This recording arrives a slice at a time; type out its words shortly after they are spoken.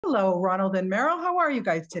Hello, Ronald and Meryl. How are you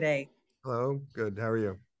guys today? Hello, good. How are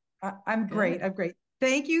you? I'm great. Good. I'm great.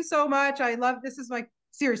 Thank you so much. I love this is my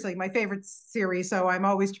seriously my favorite series, so I'm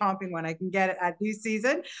always chomping when I can get it at new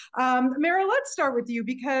season. Meryl, let's start with you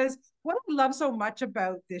because what I love so much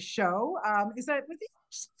about this show is that with each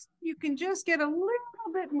season, you can just get a little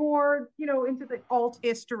bit more, into the alt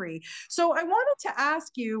history. So I wanted to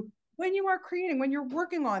ask you when you are creating when you're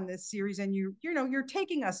working on this series and you're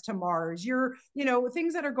taking us to Mars,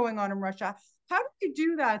 things that are going on in Russia, how do you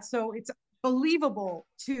do that so it's believable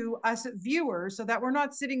to us viewers so that we're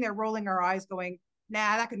not sitting there rolling our eyes going,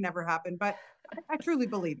 nah, that could never happen. But I truly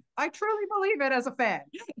believe it. I truly believe it as a fan.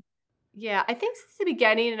 Yeah, I think since the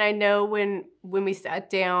beginning, and I know when we sat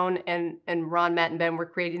down and Ron, Matt, and Ben were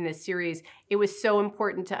creating this series, it was so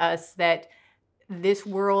important to us that this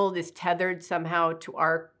world is tethered somehow to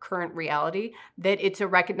our current reality, that it's a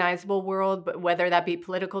recognizable world, but whether that be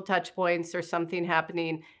political touch points or something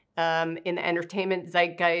happening in the entertainment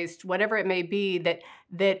zeitgeist, whatever it may be,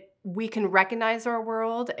 that we can recognize our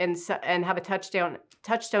world and have a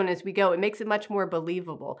touchstone as we go. It makes it much more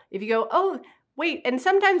believable. If you go, oh, wait, and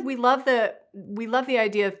sometimes we love the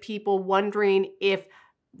idea of people wondering if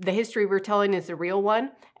the history we're telling is the real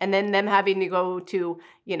one, and then them having to go to,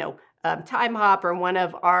 Time Hop or one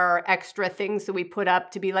of our extra things that we put up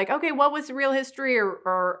to be like, okay, what was the real history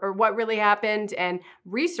or what really happened, and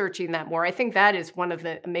researching that more. I think that is one of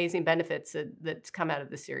the amazing benefits that's come out of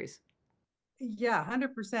the series. Yeah,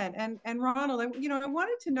 100%. And Ronald, I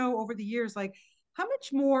wanted to know over the years, like how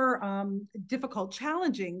much more difficult,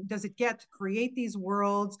 challenging does it get to create these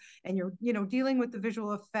worlds and you're, dealing with the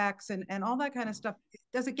visual effects and all that kind of stuff.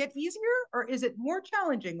 Does it get easier or is it more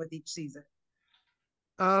challenging with each season?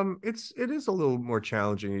 It is a little more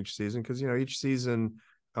challenging each season because each season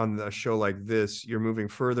on a show like this, you're moving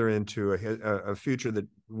further into a future that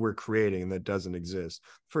we're creating that doesn't exist.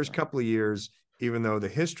 First couple of years, even though the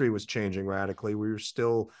history was changing radically, we were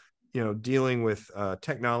still, dealing with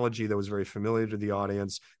technology that was very familiar to the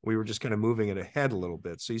audience. We were just kind of moving it ahead a little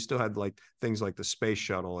bit. So you still had like things like the space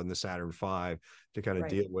shuttle and the Saturn V to kind of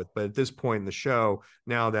Right. deal with. But at this point in the show,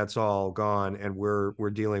 now that's all gone, and we're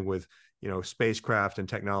dealing with spacecraft and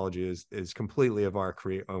technology is completely of our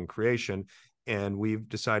own creation. And we've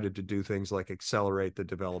decided to do things like accelerate the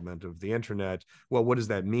development of the internet. Well, what does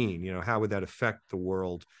that mean? How would that affect the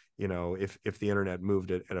world? If the internet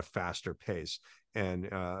moved at a faster pace.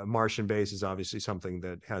 And Martian base is obviously something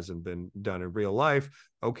that hasn't been done in real life.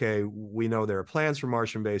 Okay, we know there are plans for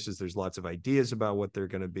Martian bases. There's lots of ideas about what they're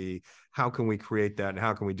going to be. How can we create that, and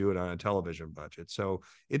how can we do it on a television budget? So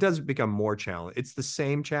it does become more challenge. It's the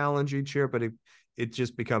same challenge each year, but it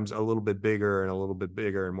just becomes a little bit bigger and a little bit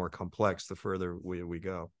bigger and more complex the further we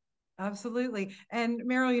go. Absolutely. And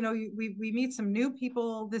Meryl, we meet some new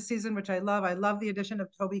people this season, which I love. I love the addition of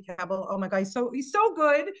Toby Cabell. Oh my God, he's so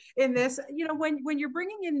good in this. When you're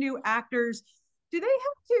bringing in new actors, do they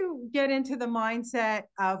have to get into the mindset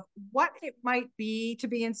of what it might be to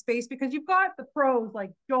be in space? Because you've got the pros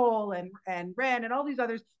like Joel and Ren and all these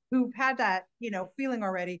others who've had that, feeling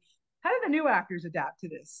already. How do the new actors adapt to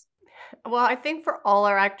this? Well, I think for all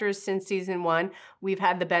our actors since season one, we've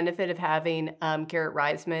had the benefit of having Garrett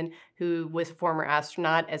Reisman, who was a former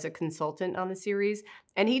astronaut, as a consultant on the series.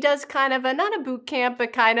 And he does kind of not a boot camp,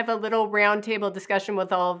 but kind of a little roundtable discussion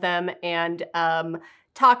with all of them, and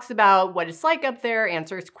talks about what it's like up there,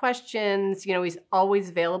 answers questions. He's always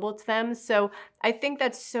available to them. So I think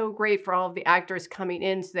that's so great for all of the actors coming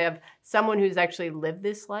in. So they have someone who's actually lived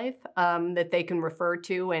this life that they can refer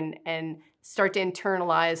to and start to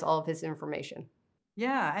internalize all of his information.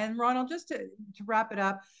 Yeah, and Ronald, just to wrap it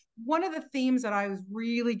up, one of the themes that I was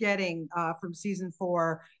really getting from season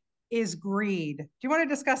four is greed. Do you want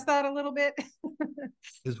to discuss that a little bit?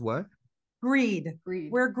 Is what? Greed,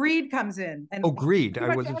 Agreed. where greed comes in, and Oh, greed. pretty I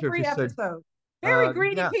much wasn't sure if you every said. episode. Very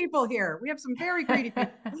greedy Yeah, people here. We have some very greedy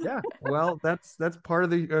people. yeah. Well, that's part of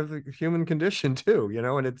the human condition too,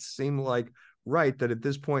 and it seemed like right that at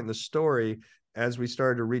this point in the story, as we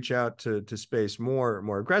started to reach out to space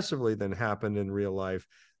more aggressively than happened in real life.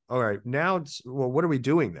 All right, now it's, well, what are we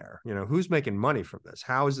doing there? Who's making money from this?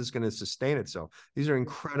 How is this going to sustain itself? These are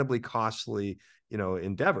incredibly costly,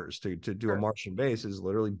 endeavors to do a Sure. Martian base is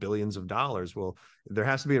literally billions of dollars. Well, there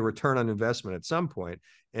has to be a return on investment at some point.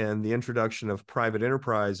 And the introduction of private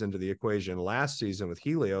enterprise into the equation last season with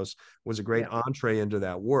Helios was a great Yeah. entree into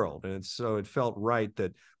that world. And so it felt right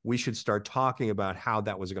that we should start talking about how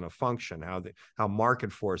that was going to function, how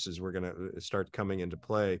market forces were going to start coming into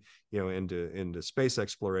play, into space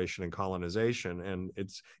exploration and colonization. And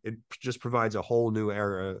it just provides a whole new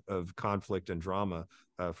era of conflict and drama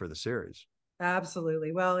for the series.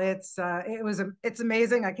 Absolutely. Well, it's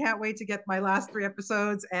amazing. I can't wait to get my last 3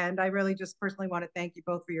 episodes, and I really just personally want to thank you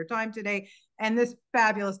both for your time today and this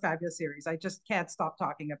fabulous, fabulous series. I just can't stop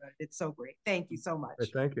talking about it. It's so great. Thank you so much.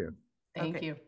 Thank you. Thank you.